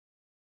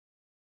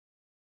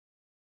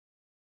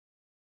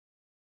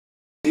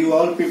you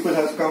all people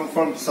have come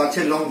from such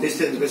a long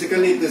distance.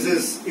 Basically, this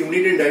is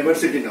unity in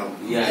diversity now.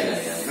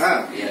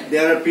 Yeah.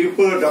 There are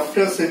people,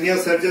 doctors, senior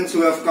surgeons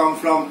who have come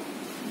from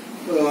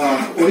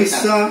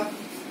Orissa,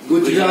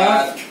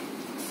 Gujarat,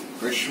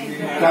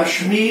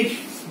 Kashmir,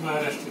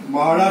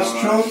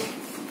 Maharashtra,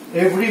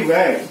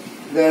 everywhere.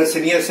 There are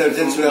senior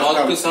surgeons who have come.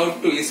 North to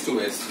south to east to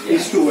west.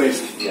 East to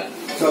west. Yeah.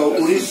 So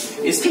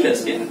Orissa. East to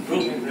west, yeah.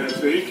 True. That's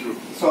very true.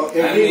 So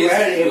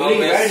everywhere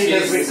it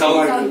has been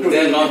covered to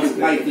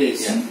my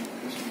place. Yeah.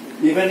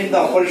 Even in the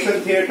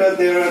operation theatre,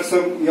 there are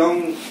some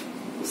young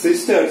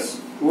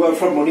sisters who are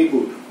from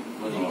Manipur.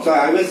 So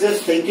I was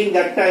just thinking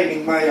that time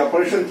in my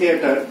operation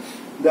theatre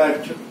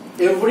that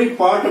every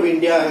part of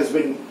India has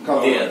been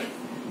covered.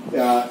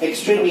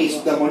 Extreme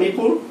east, the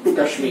Manipur to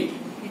Kashmir.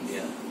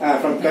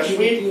 From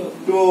Kashmir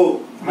to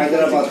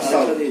Hyderabad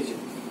south.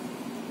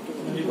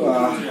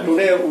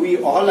 Today we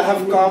all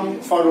have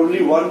come for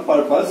only one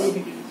purpose,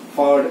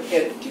 for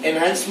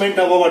enhancement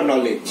of our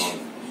knowledge.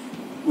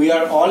 We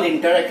are all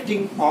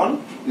interacting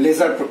on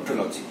laser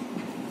proctology.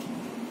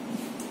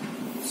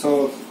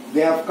 So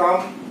they have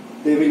come,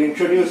 they will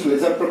introduce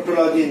laser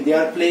proctology in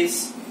their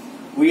place.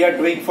 We are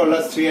doing for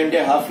last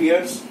 3.5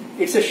 years.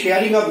 It's a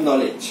sharing of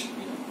knowledge,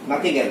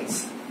 nothing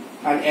else.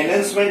 And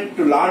enhancement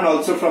to learn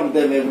also from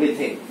them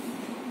everything.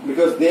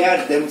 Because they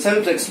are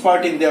themselves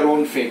expert in their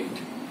own field.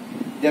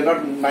 They are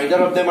not, neither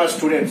of them are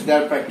students. They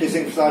are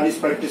practicing, Sir is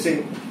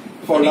practicing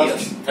for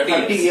last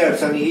 30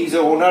 years, and he is the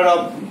owner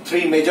of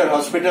 3 major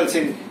hospitals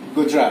in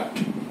Gujarat.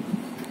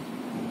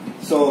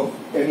 So,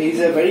 and he is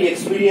a very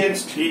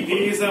experienced. He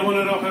is the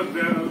owner of a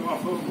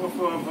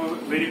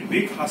very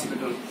big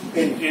hospital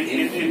in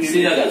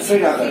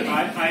Srinagar.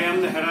 I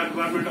am the head of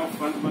department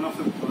of one of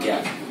the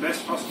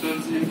best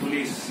hospitals in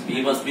police.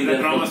 He must be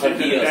there for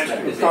 30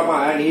 years.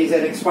 Trauma, and he is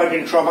an expert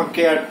in trauma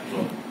care.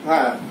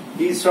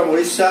 He is from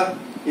Orissa.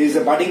 He is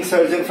a budding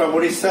surgeon from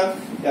Orissa.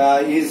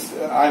 I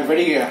am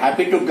very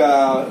happy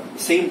to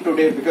see him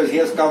today because he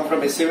has come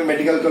from SCM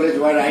Medical College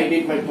where I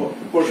did my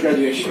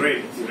post-graduation.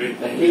 Great.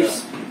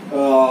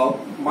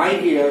 My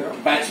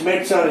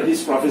batchmates are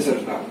his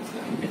professors now.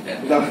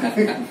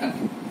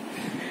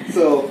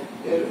 So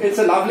it's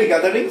a lovely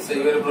gathering. So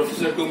you are a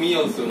professor to me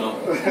also now.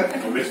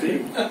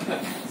 Obviously.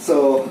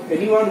 So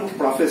anyone who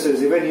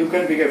professes, even you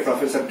can be a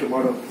professor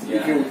tomorrow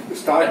if you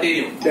start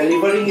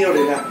delivering your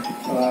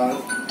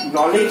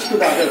knowledge to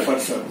the other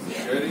person.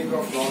 Sharing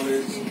of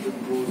knowledge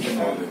improves the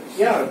knowledge.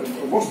 Yeah,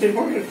 the most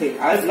important thing.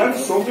 I've learned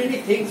so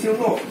many things,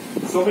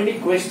 so many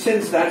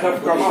questions that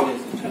have come up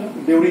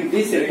during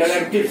this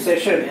interactive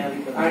session,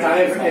 and I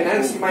have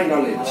enhanced my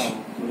knowledge.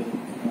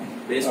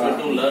 Best way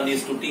to learn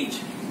is to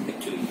teach,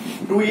 actually.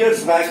 2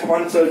 years back,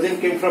 one surgeon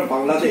came from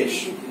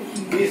Bangladesh.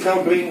 He is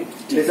now doing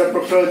laser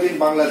proctology in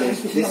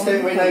Bangladesh. This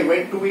time when I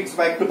went 2 weeks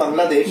back to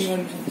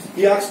Bangladesh,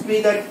 he asked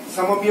me that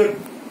some of your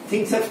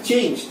things have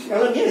changed. I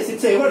said, yes,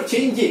 it's ever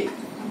changing.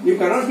 You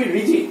cannot be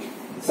rigid.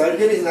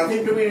 Surgery is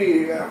nothing to be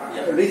rigid.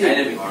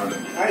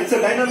 It's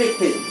a dynamic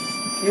thing.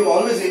 You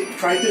always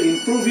try to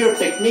improve your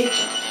technique.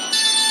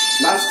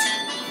 Last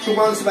 2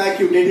 months back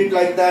you did it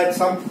like that,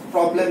 some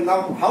problem.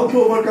 Now how to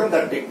overcome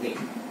that technique?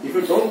 If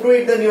you don't do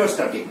it, then you are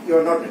static. You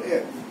are not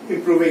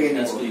improving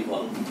anymore.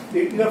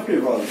 You have to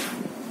evolve.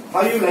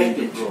 How you like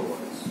it?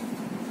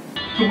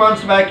 2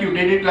 months back you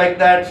did it like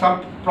that,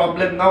 some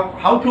problem. Now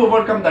how to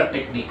overcome that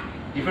technique?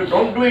 If you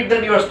don't do it,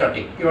 then you are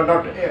static. You are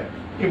not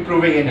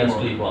improving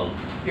anymore.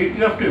 You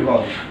have to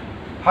evolve.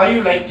 How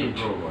you like it?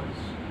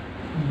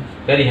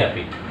 Very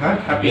happy.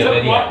 Happy. Yeah,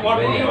 very happy.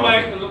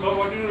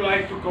 What do you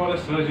like to call a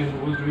surgeon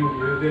who is doing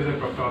laser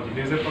proctology?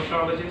 Laser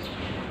proctologist?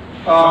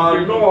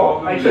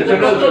 No, it's a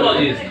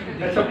proctologist.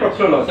 It's a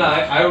proctologist. So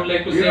I would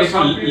like to say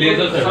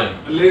laser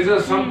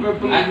surgeon. Some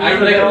people I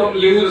would like to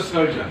laser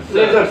surgeons.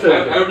 Laser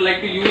surgeon. I would like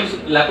to use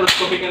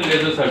laparoscopic and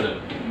laser surgeon.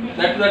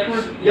 That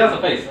would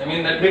suffice. I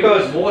mean that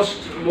because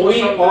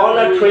we all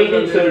are trained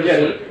in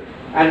surgery,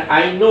 and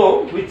I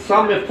know with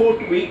some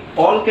effort we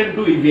all can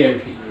do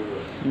EVLT.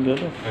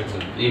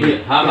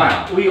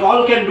 We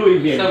all can do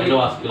EVLT.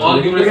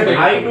 Because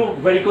I do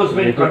varicose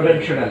vein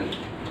conventionally,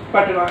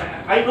 but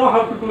I know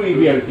how to do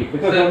EVLT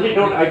because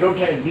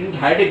didn't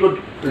had a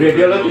good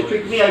radiologist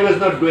with me. I was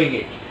not doing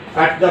it.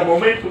 At the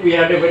moment, we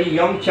had a very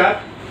young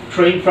chap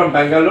trained from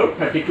Bangalore,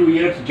 32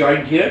 years,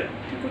 joined here,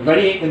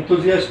 very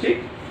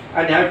enthusiastic,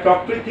 and I have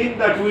talked with him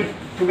that we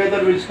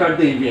together will start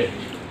the EVLT.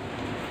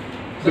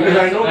 Because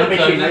I know the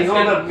machine,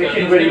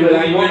 very well,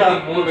 I know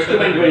the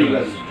instrument very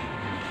well.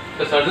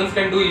 The surgeons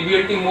can do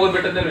EVLT more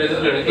better than laser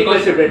surgery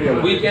because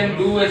we can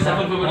do a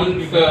saphenfemoral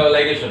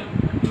ligation.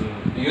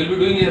 You will be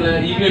doing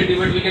EVLT,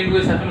 but we can do a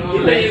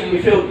saphenfemoral ligation.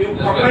 If you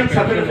combine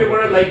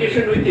saphenfemoral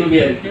ligation with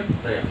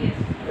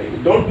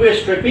EVLT, don't do a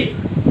stripping,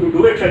 you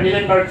do a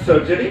Trendelenburg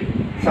surgery,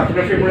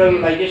 saphenfemoral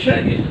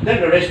ligation,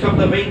 then the rest of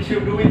the veins you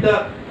do with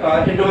the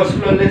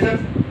endovascular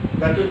lasers.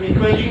 That will be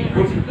equally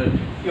good.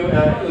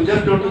 You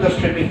just don't do the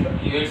stripping.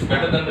 It's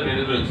better than the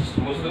radiologists.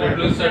 Most of the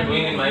radiologists are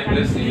doing in my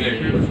place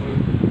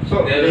EVLT.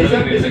 So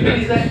laser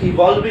basically is an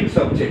evolving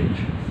subject.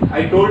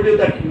 I told you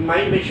that in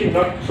my machine,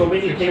 not so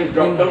many things,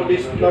 drop down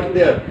is not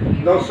there.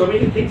 Now so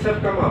many things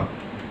have come up.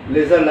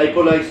 Laser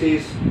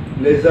lipolysis,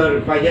 laser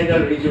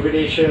vaginal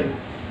rejuvenation.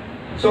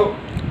 So,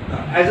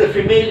 as a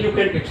female, you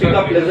can pick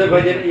up laser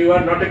vaginal. You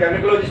are not a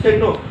gynecologist, I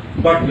know.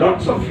 But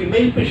lots of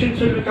female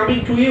patients will be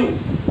coming to you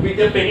with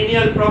a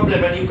perineal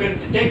problem, and you can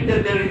detect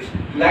that there is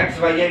lax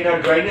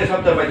vagina, dryness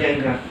of the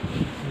vagina.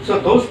 So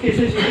those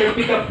cases you can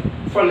pick up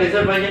for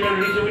laser vaginal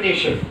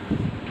rejuvenation.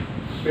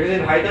 Because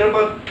in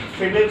Hyderabad,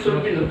 females will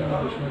be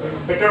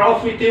better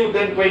off with you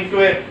than going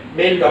to a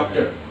male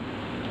doctor.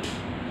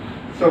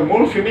 So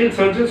more female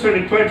surgeons are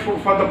required for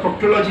the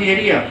proctology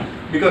area,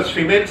 because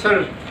females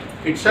are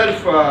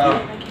itself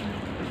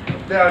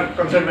they are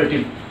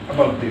conservative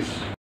about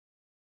this.